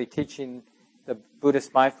 Basically teaching the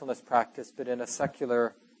Buddhist mindfulness practice, but in a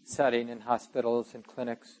secular setting in hospitals and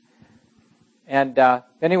clinics. And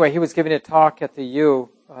anyway, he was giving a talk at the U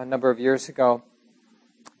a number of years ago.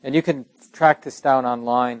 And you can track this down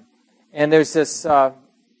online. And there's this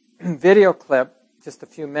video clip, just a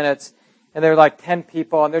few minutes, and there are like 10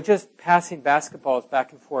 people, and they're just passing basketballs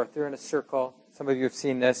back and forth. They're in a circle. Some of you have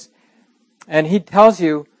seen this. And he tells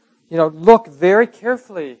you, look very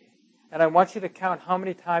carefully, and I want you to count how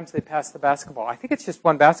many times they pass the basketball. I think it's just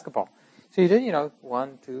one basketball. So you do,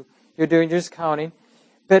 1, 2, you're just counting.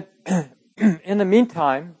 But in the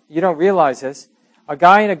meantime, you don't realize this, a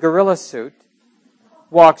guy in a gorilla suit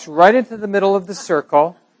walks right into the middle of the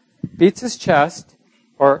circle, beats his chest,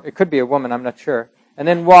 or it could be a woman, I'm not sure, and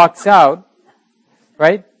then walks out,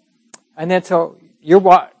 right? And then so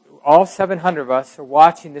all 700 of us are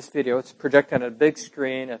watching this video. It's projected on a big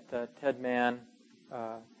screen at the Ted Mann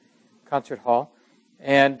concert hall.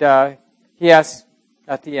 And he asks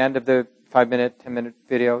at the end of the 5-minute, 10-minute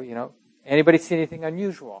video, anybody see anything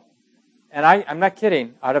unusual? And I'm not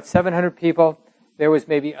kidding. Out of 700 people, there was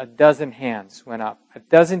maybe a dozen hands went up. A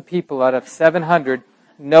dozen people out of 700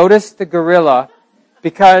 noticed the gorilla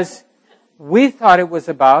because we thought it was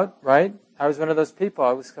about, right? I was one of those people.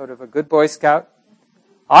 I was sort of a good Boy Scout.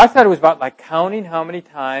 I thought it was about like counting how many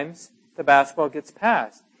times the basketball gets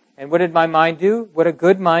passed. And what did my mind do? What a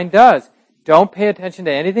good mind does. Don't pay attention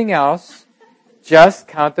to anything else. Just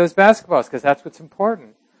count those basketballs because that's what's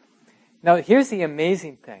important. Now, here's the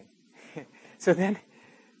amazing thing. So then,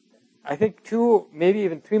 I think 2, maybe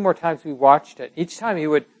even 3 more times we watched it. Each time he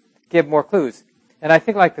would give more clues. And I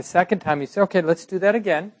think like the second time he said, okay, let's do that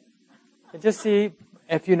again. And just see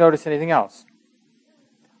if you notice anything else.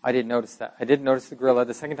 I didn't notice that. I didn't notice the gorilla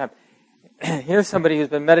the second time. Here's somebody who's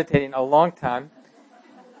been meditating a long time.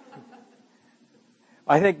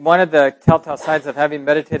 I think one of the telltale signs of having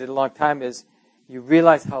meditated a long time is you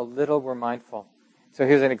realize how little we're mindful. So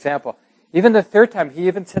here's an example. Even the third time, he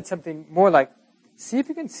even said something more like, see if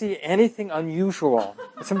you can see anything unusual,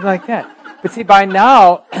 or something like that. But see, by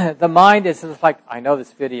now, the mind is just like, I know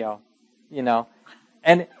this video,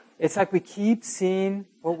 And it's like we keep seeing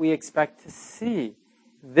what we expect to see.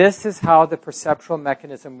 This is how the perceptual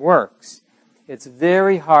mechanism works. It's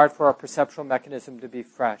very hard for our perceptual mechanism to be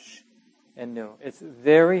fresh and new. It's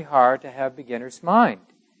very hard to have beginner's mind.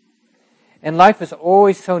 And life is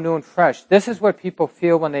always so new and fresh. This is what people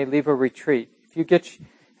feel when they leave a retreat. If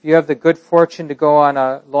you have the good fortune to go on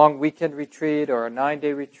a long weekend retreat or a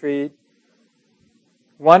 9-day retreat,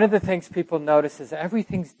 one of the things people notice is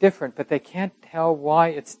everything's different, but they can't tell why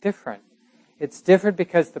it's different. It's different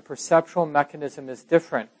because the perceptual mechanism is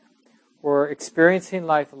different. We're experiencing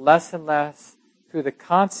life less and less through the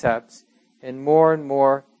concepts and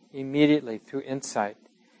more immediately through insight.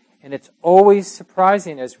 And it's always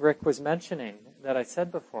surprising, as Rick was mentioning, that I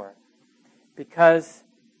said before, because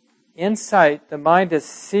insight, the mind is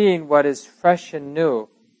seeing what is fresh and new.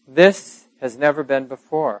 This has never been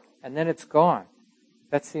before. And then it's gone.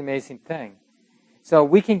 That's the amazing thing. So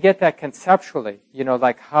we can get that conceptually,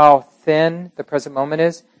 like how thin the present moment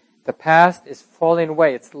is. The past is falling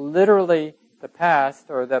away. It's literally the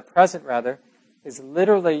past, or the present rather, is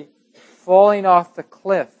literally falling off the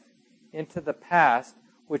cliff into the past,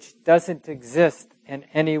 which doesn't exist in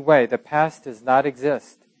any way. The past does not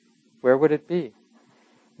exist. Where would it be?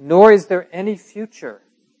 Nor is there any future.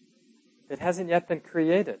 It hasn't yet been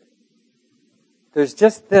created. There's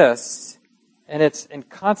just this, and it's in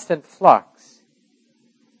constant flux.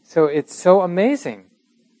 So it's so amazing.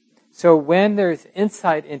 So when there's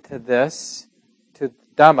insight into this, to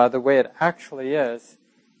Dhamma, the way it actually is,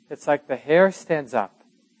 it's like the hair stands up.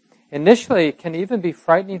 Initially, it can even be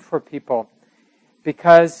frightening for people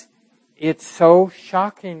because it's so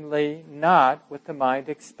shockingly not what the mind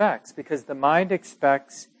expects. Because the mind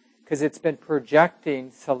expects because it's been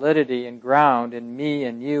projecting solidity and ground and me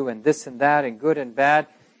and you and this and that and good and bad.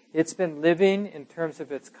 It's been living in terms of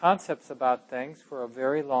its concepts about things for a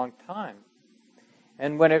very long time.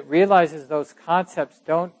 And when it realizes those concepts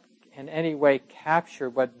don't in any way capture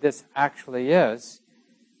what this actually is,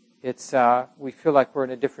 we feel like we're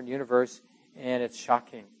in a different universe, and it's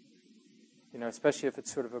shocking. Especially if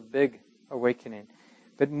it's sort of a big awakening.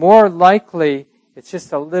 But more likely, it's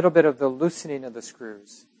just a little bit of the loosening of the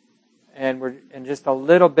screws. And just a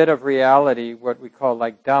little bit of reality, what we call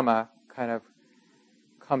like Dhamma, kind of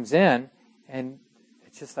comes in, and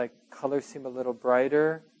it's just like colors seem a little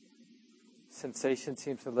brighter, sensation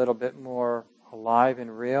seems a little bit more alive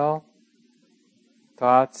and real,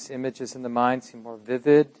 thoughts, images in the mind seem more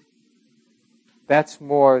vivid. That's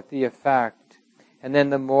more the effect. And then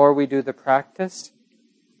the more we do the practice,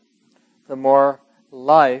 the more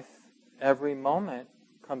life, every moment,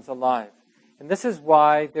 comes alive. And this is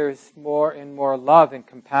why there's more and more love and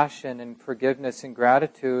compassion and forgiveness and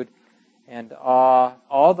gratitude and awe.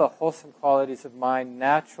 All the wholesome qualities of mind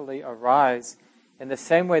naturally arise in the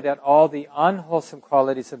same way that all the unwholesome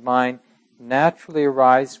qualities of mind naturally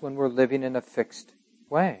arise when we're living in a fixed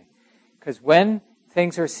way. Because when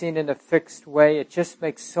things are seen in a fixed way, it just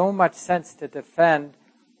makes so much sense to defend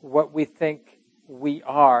what we think we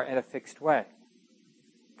are in a fixed way.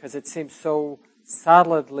 Because it seems so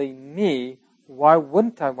solidly me, why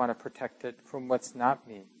wouldn't I want to protect it from what's not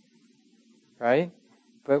me? Right?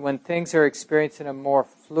 But when things are experienced in a more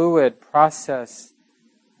fluid process,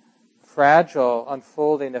 fragile,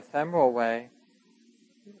 unfolding, ephemeral way,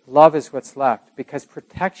 love is what's left. Because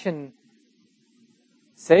protection,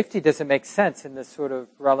 safety doesn't make sense in this sort of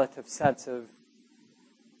relative sense of,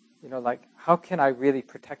 like, how can I really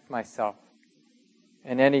protect myself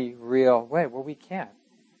in any real way? Well, we can't.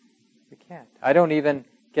 We can't. I don't even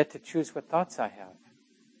get to choose what thoughts I have.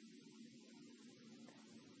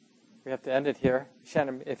 We have to end it here.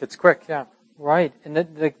 Shannon, if it's quick, yeah. Right. And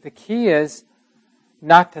the key is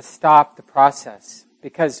not to stop the process.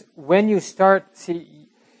 Because when you start,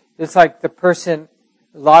 it's like the person,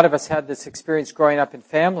 a lot of us had this experience growing up in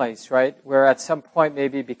families, right? Where at some point,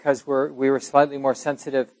 maybe because we were slightly more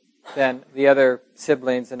sensitive than the other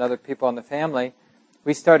siblings and other people in the family,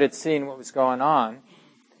 we started seeing what was going on.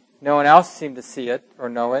 No one else seemed to see it or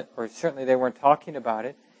know it, or certainly they weren't talking about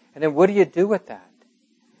it. And then what do you do with that?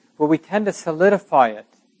 Well, we tend to solidify it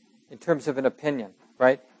in terms of an opinion,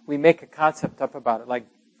 right? We make a concept up about it, like,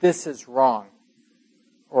 this is wrong,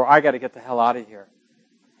 or I got to get the hell out of here.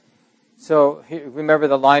 So remember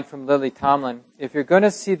the line from Lily Tomlin, if you're going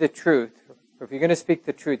to see the truth, or if you're going to speak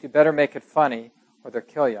the truth, you better make it funny, or they'll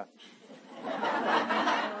kill you.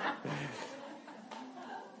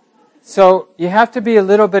 So you have to be a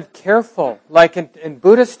little bit careful. Like in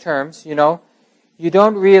Buddhist terms, you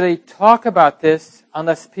don't really talk about this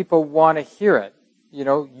unless people want to hear it.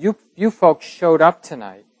 You folks showed up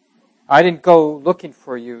tonight. I didn't go looking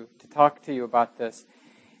for you to talk to you about this.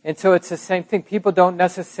 And so it's the same thing. People don't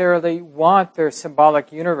necessarily want their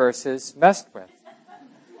symbolic universes messed with.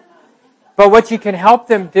 But what you can help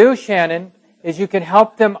them do, Shannon, is you can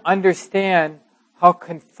help them understand how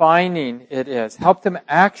confining it is. Help them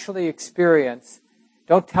actually experience.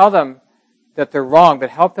 Don't tell them that they're wrong,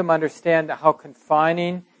 but help them understand how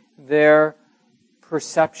confining their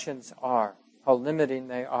perceptions are, how limiting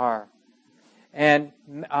they are. And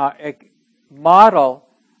model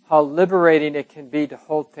how liberating it can be to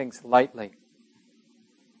hold things lightly.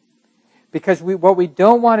 Because what we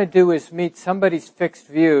don't want to do is meet somebody's fixed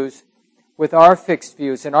views with our fixed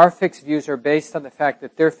views, and our fixed views are based on the fact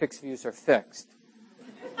that their fixed views are fixed.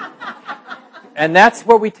 And that's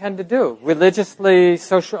what we tend to do, religiously,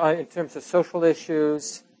 social, in terms of social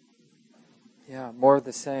issues. Yeah, more of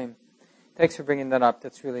the same. Thanks for bringing that up.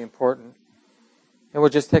 That's really important. And we'll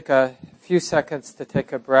just take a few seconds to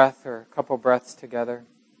take a breath or a couple breaths together.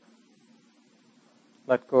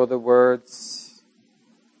 Let go of the words.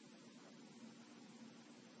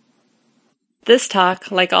 This talk,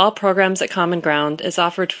 like all programs at Common Ground, is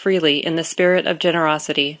offered freely in the spirit of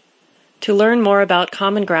generosity. To learn more about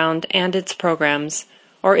Common Ground and its programs,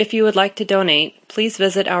 or if you would like to donate, please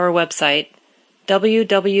visit our website,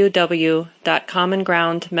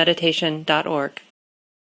 www.commongroundmeditation.org.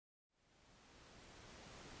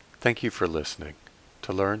 Thank you for listening.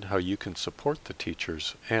 To learn how you can support the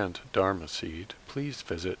teachers and Dharma Seed, please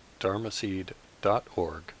visit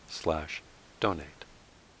dharmaseed.org/donate.